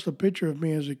I'll post a picture of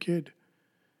me as a kid,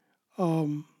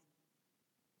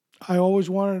 I always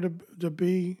wanted to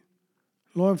be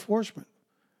law enforcement.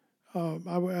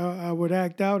 I would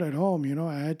act out at home,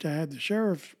 I had to have the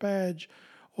sheriff's badge,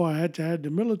 or I had to have the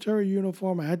military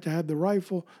uniform, I had to have the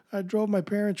rifle. I drove my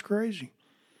parents crazy.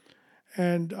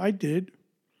 And I did.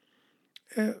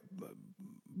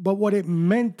 But what it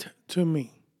meant to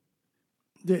me,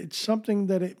 it's something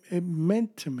that it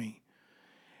meant to me.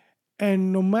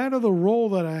 And no matter the role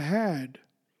that I had,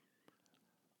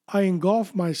 I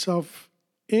engulfed myself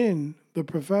in the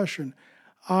profession.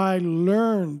 I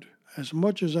learned as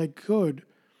much as I could,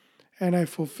 and I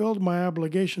fulfilled my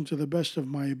obligation to the best of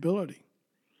my ability.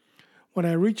 When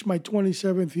I reached my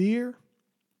 27th year,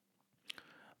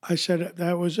 I said,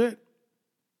 that was it.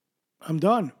 I'm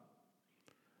done.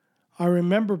 I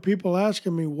remember people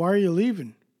asking me, why are you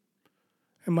leaving?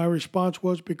 And my response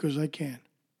was, because I can.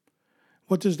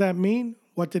 What does that mean?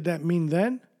 What did that mean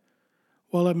then?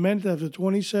 Well, it meant after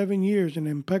 27 years, an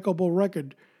impeccable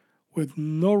record with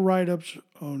no write-ups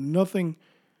or nothing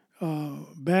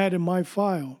bad in my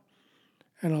file,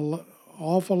 and an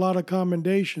awful lot of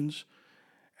commendations,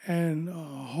 and a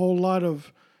whole lot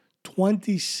of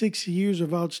 26 years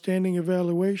of outstanding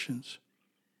evaluations.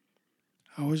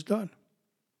 I was done.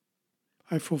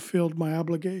 I fulfilled my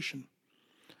obligation.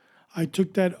 I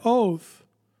took that oath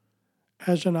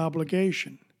as an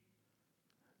obligation.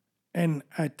 And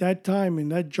at that time, in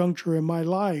that juncture in my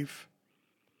life,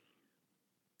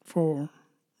 for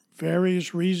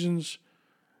various reasons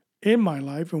in my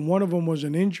life, and one of them was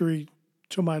an injury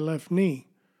to my left knee,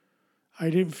 I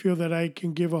didn't feel that I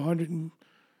can give 110%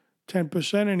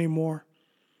 anymore.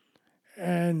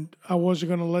 And I wasn't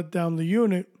going to let down the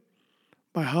unit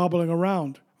by hobbling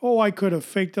around. Oh, I could have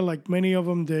faked it like many of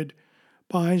them did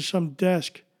behind some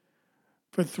desk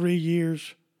for 3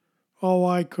 years. Oh,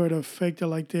 I could have faked it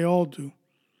like they all do.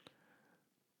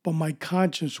 But my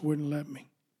conscience wouldn't let me.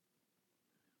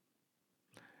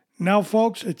 Now,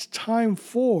 folks, it's time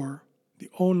for the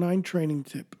 '09 training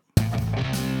tip.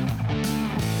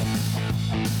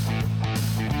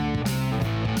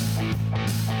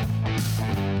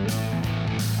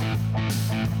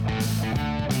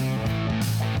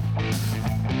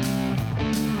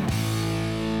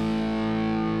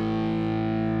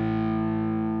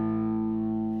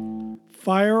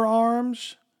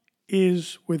 Firearms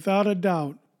is, without a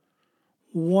doubt,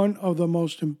 one of the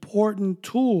most important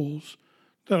tools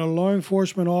that a law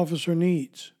enforcement officer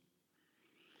needs.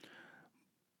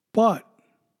 But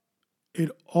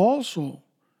it also,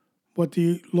 what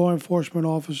the law enforcement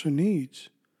officer needs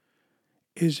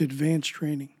is advanced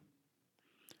training.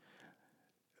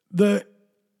 The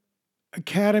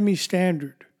academy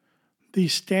standard, the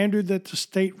standard that the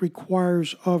state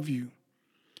requires of you,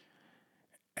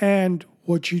 and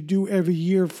what you do every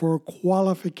year for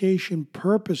qualification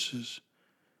purposes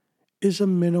is a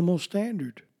minimal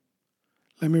standard.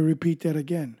 Let me repeat that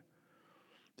again.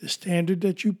 The standard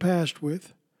that you passed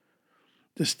with,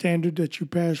 the standard that you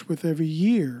pass with every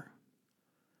year,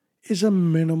 is a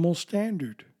minimal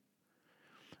standard.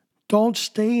 Don't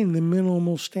stay in the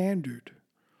minimal standard.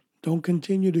 Don't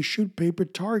continue to shoot paper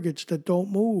targets that don't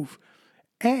move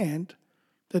and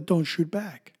that don't shoot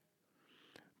back.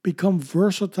 Become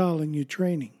versatile in your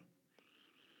training.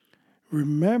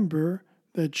 Remember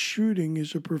that shooting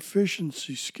is a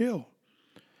proficiency skill.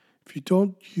 If you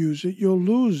don't use it, you'll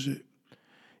lose it.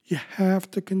 You have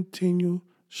to continue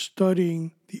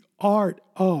studying the art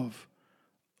of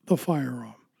the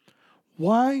firearm.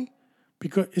 Why?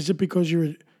 Is it because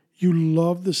you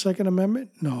love the Second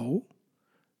Amendment? No.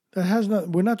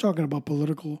 We're not talking about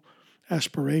political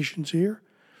aspirations here.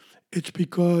 It's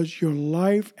because your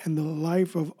life and the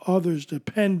life of others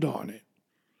depend on it.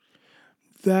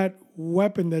 That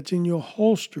weapon that's in your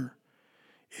holster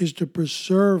is to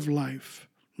preserve life,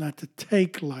 not to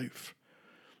take life.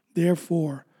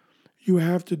 Therefore, you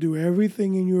have to do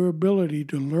everything in your ability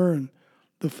to learn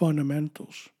the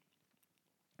fundamentals.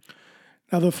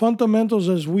 Now, the fundamentals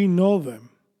as we know them,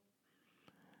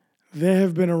 they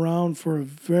have been around for a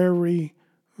very,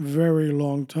 very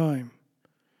long time.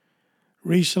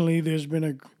 Recently, there's been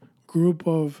a group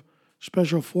of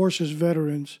Special Forces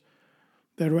veterans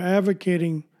that are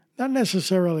advocating, not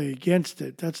necessarily against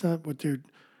it, that's not what they're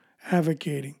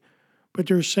advocating, but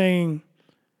they're saying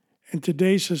in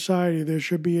today's society there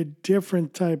should be a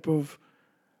different type of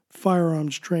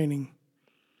firearms training.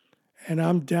 And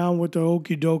I'm down with the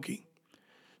okie dokie.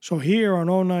 So here on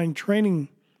 '09 Training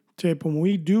Tip, when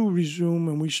we do resume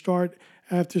and we start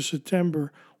after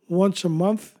September, once a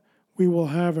month, we will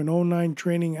have an '09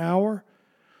 training hour.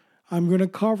 I'm going to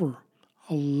cover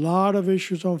a lot of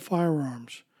issues on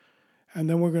firearms. And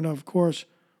then we're going to, of course,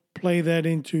 play that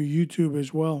into YouTube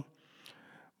as well.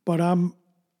 But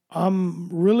I'm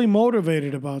really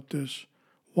motivated about this.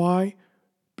 Why?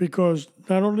 Because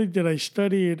not only did I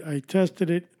study it, I tested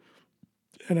it,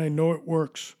 and I know it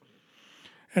works.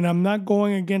 And I'm not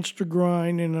going against the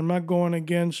grind, and I'm not going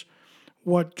against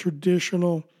what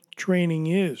traditional training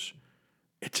is.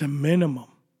 It's a minimum.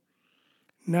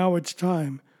 Now it's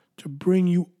time to bring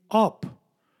you up,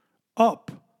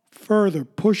 further,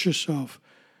 push yourself.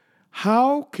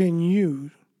 How can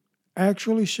you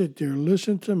actually sit there,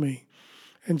 listen to me,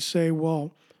 and say,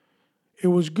 well, it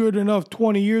was good enough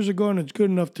 20 years ago and it's good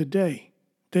enough today,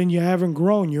 then you haven't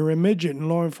grown. You're a midget in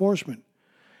law enforcement.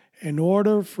 In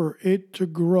order for it to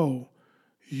grow,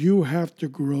 you have to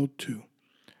grow too.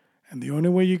 And the only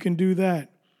way you can do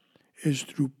that is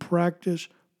through practice,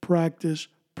 practice,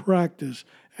 practice,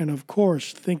 and of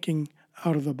course, thinking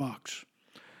out of the box.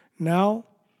 Now,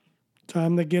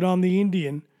 time to get on the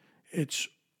Indian. It's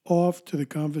off to the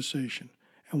conversation.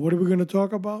 And what are we going to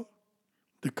talk about?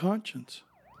 The conscience.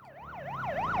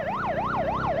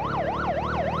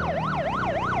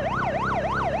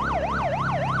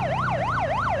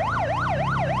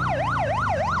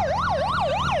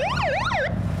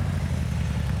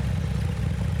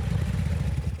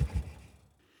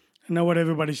 I know what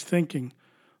everybody's thinking.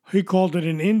 He called it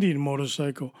an Indian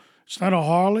motorcycle. It's not a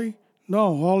Harley.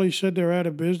 No, Harley said they're out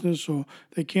of business or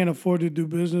they can't afford to do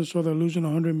business or they're losing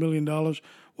 $100 million,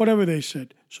 whatever they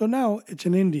said. So now it's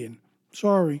an Indian.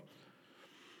 Sorry.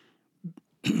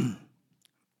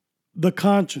 The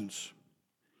conscience.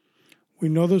 We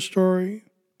know the story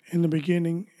in the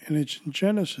beginning, and it's in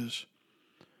Genesis,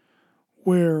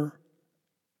 where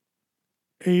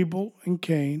Abel and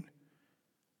Cain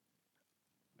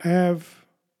have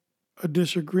a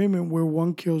disagreement where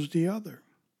one kills the other.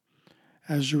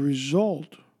 As a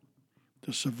result,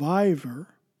 the survivor,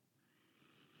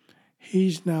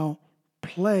 he's now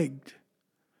plagued.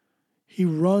 He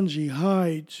runs, he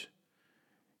hides.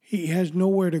 He has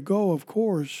nowhere to go, of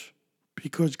course,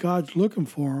 because God's looking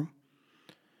for him.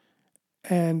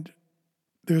 And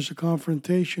there's a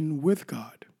confrontation with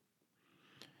God.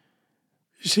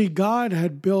 You see, God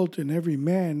had built in every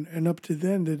man, and up to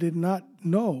then they did not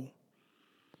know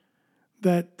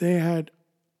that they had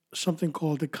something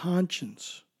called a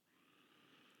conscience.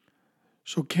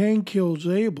 So Cain kills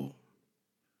Abel,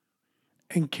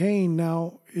 and Cain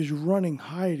now is running,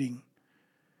 hiding,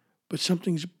 but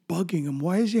something's bugging him.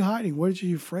 Why is he hiding? What is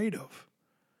he afraid of?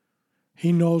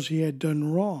 He knows he had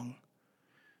done wrong,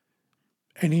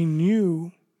 and he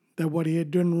knew that what he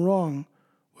had done wrong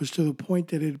was to the point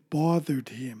that it bothered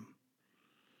him,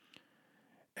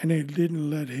 and it didn't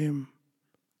let him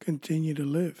continue to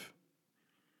live.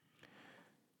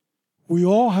 We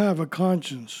all have a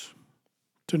conscience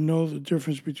to know the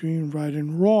difference between right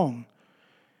and wrong.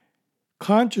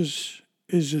 Conscience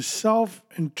is a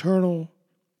self-internal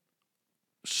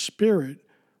spirit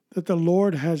that the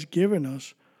Lord has given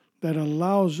us that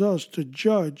allows us to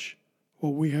judge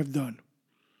what we have done,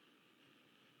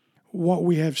 what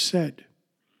we have said.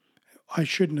 I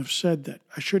shouldn't have said that.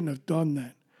 I shouldn't have done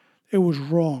that. It was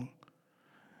wrong.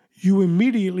 You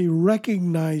immediately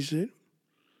recognize it,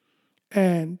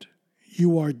 and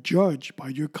you are judged by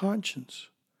your conscience.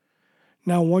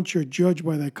 Now, once you're judged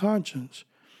by that conscience,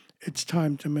 it's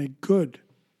time to make good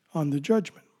on the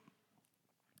judgment.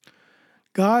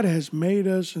 God has made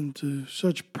us into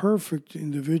such perfect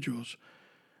individuals.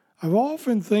 I've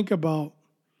often think about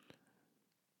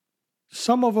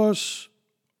some of us,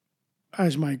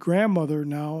 as my grandmother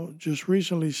now just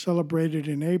recently celebrated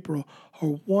in April her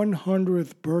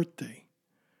 100th birthday.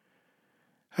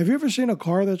 Have you ever seen a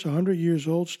car that's 100 years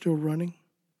old still running?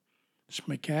 It's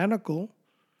mechanical.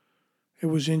 It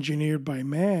was engineered by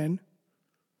man.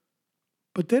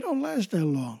 But they don't last that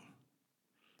long.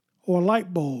 Or a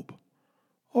light bulb.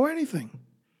 Or anything.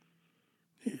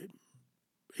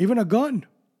 Even a gun.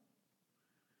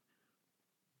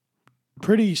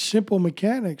 Pretty simple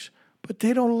mechanics, but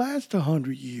they don't last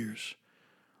 100 years.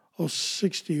 Or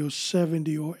 60 or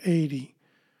 70 or 80.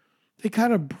 They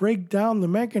kind of break down the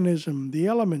mechanism, the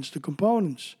elements, the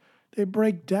components. They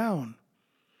break down.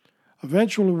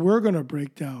 Eventually, we're going to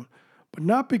break down. But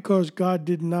not because God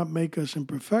did not make us in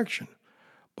perfection,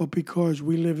 but because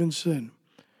we live in sin.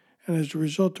 And as a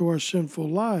result of our sinful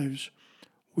lives,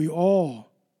 we all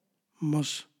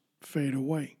must fade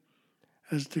away.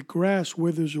 As the grass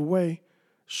withers away,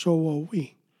 so will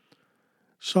we.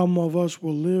 Some of us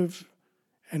will live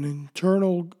an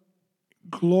eternal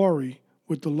glory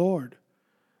with the Lord.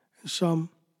 And some,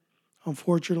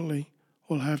 unfortunately,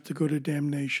 will have to go to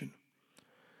damnation.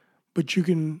 But you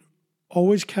can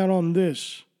always count on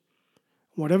this.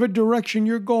 Whatever direction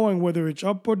you're going, whether it's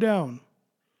up or down,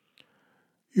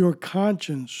 your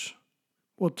conscience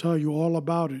will tell you all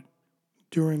about it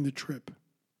during the trip.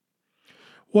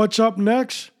 What's up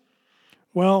next?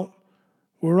 Well,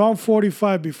 we're on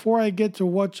 45. Before I get to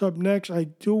what's up next, I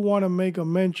do want to make a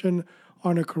mention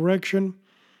on a correction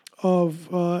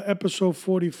of episode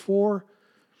 44,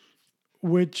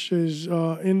 which is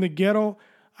in the ghetto.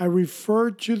 I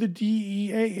referred to the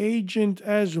DEA agent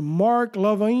as Mark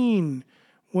Levine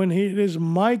when it is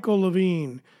Michael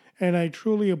Levine. And I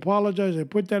truly apologize. I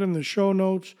put that in the show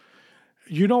notes.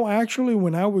 Actually,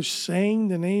 when I was saying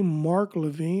the name Mark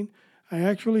Levine, I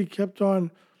actually kept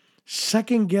on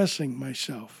second guessing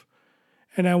myself.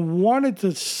 And I wanted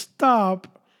to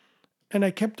stop, and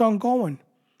I kept on going.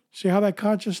 See how that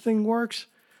conscious thing works?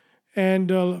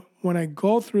 And when I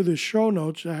go through the show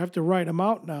notes, I have to write them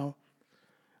out now.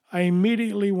 I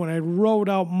immediately, when I wrote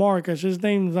out Mark, I said, his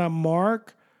name's not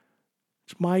Mark,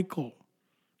 it's Michael.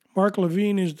 Mark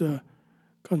Levine is the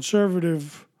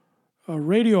conservative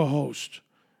radio host,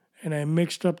 and I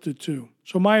mixed up the two.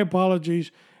 So my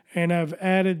apologies, and I've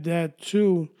added that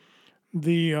to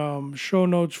the show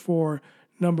notes for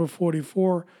number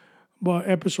 44, but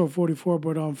episode 44,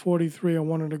 but on 43, I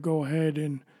wanted to go ahead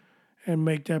and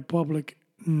make that public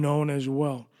known as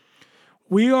well.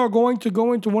 We are going to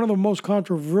go into one of the most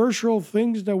controversial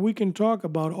things that we can talk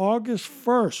about. August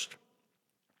 1st,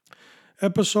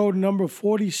 episode number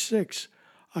 46,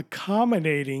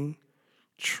 accommodating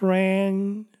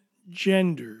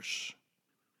transgenders.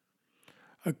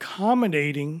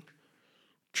 Accommodating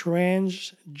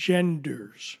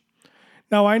transgenders.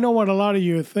 Now, I know what a lot of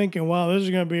you are thinking. Wow, this is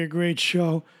going to be a great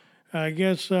show. I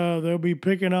guess they'll be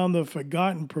picking on the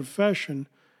forgotten profession,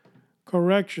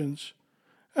 corrections.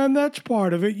 And that's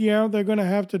part of it. Yeah, they're going to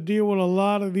have to deal with a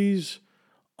lot of these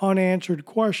unanswered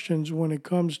questions when it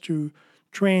comes to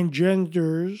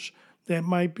transgenders that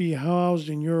might be housed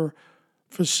in your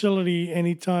facility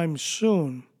anytime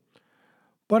soon.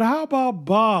 But how about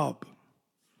Bob,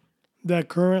 that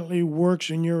currently works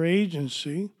in your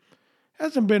agency?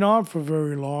 Hasn't been on for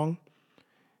very long.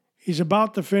 He's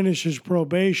about to finish his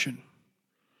probation.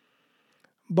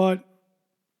 But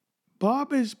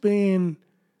Bob has been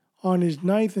on his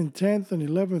 9th and 10th and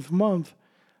 11th month.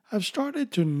 I've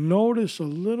started to notice a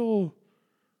little,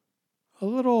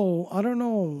 I don't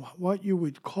know what you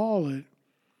would call it.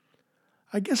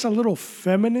 I guess a little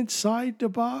feminine side to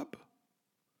Bob.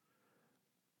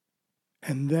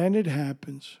 And then it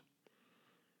happens.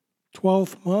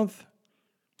 12th month,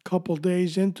 couple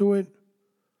days into it,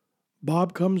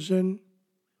 Bob comes in,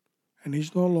 and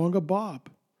he's no longer Bob.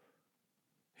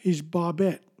 He's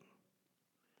Bobette.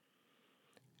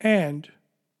 And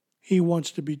he wants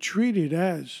to be treated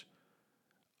as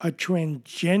a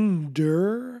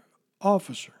transgender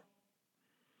officer.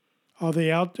 Are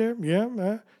they out there?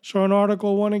 Yeah. Saw an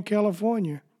article, one in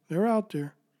California. They're out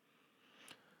there.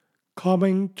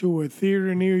 Coming to a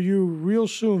theater near you real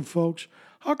soon, folks.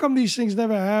 How come these things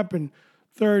never happened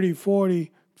 30,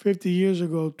 40, 50 years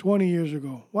ago, 20 years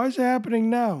ago? Why is it happening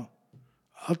now?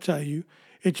 I'll tell you.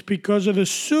 It's because of the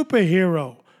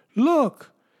superhero. Look.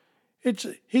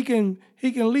 He can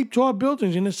leap tall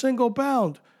buildings in a single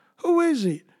bound. Who is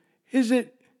he? Is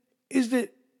it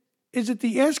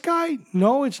the S guy?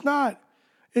 No, it's not.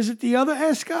 Is it the other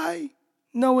S guy?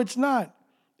 No, it's not.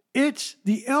 It's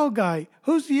the L guy.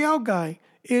 Who's the L guy?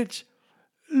 It's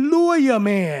Lawyer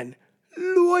Man.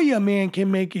 Lawyer Man can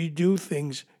make you do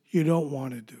things you don't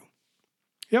want to do.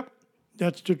 Yep,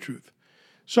 that's the truth.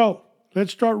 So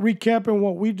let's start recapping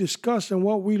what we discussed and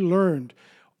what we learned.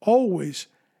 Always,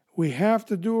 we have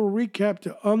to do a recap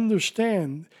to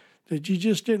understand that you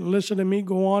just didn't listen to me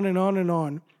go on and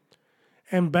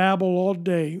babble all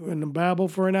day and babble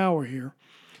for an hour here,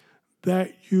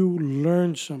 that you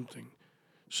learned something.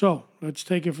 So let's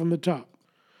take it from the top.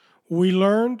 We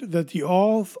learned that the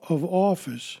oath of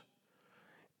office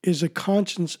is a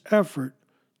conscious effort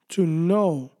to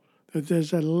know that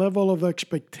there's a level of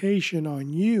expectation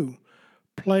on you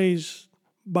placed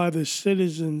by the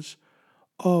citizens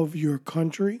of your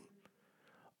country,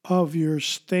 of your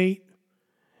state,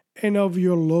 and of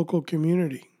your local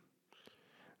community.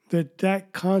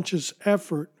 That conscious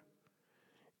effort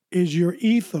is your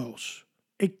ethos.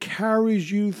 It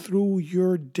carries you through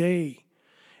your day.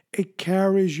 It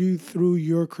carries you through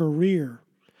your career.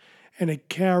 And it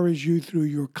carries you through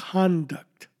your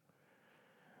conduct.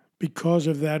 Because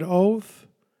of that oath,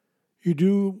 you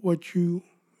do what you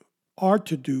are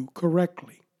to do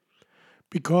correctly.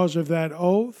 Because of that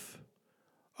oath,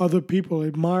 other people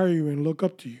admire you and look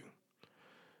up to you.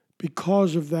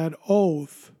 Because of that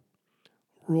oath,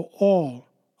 we're all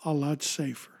a lot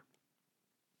safer.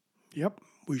 Yep,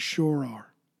 we sure are.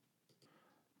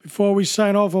 Before we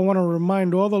sign off, I want to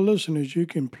remind all the listeners you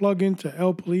can plug into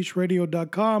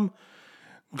lpoliceradio.com.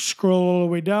 Scroll all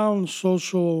the way down.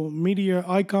 Social media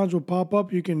icons will pop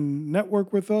up. You can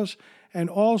network with us. And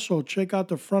also check out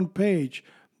the front page,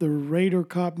 the Raider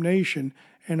Cop Nation,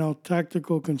 and our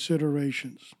tactical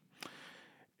considerations.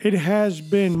 It has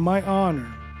been my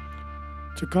honor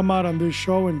to come out on this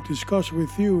show and discuss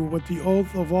with you what the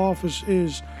oath of office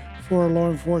is for a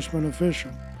law enforcement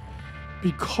official.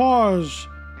 Because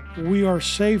we are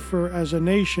safer as a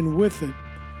nation with it,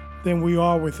 than we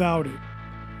are without it.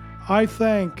 I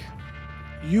thank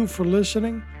you for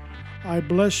listening. I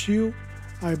bless you.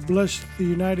 I bless the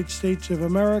United States of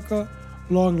America.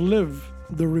 Long live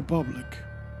the Republic.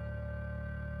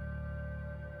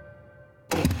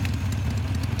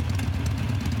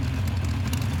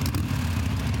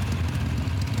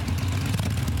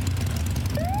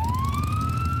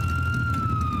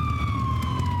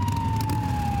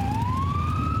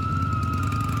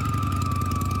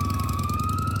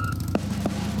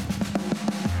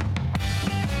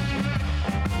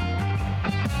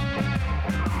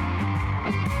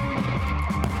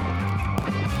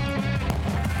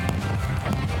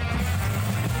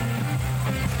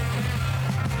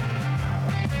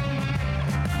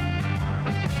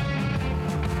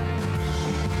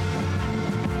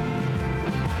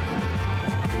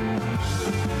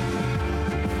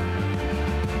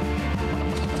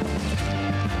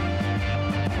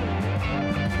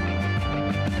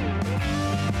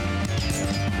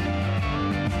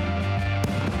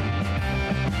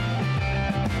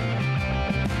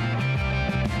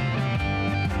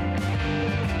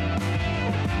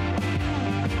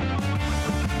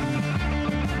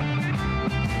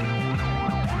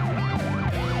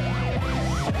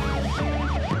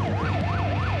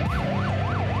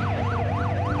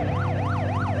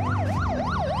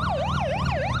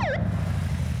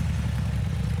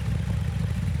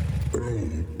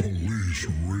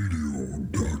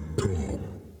 LPoliceRadio.com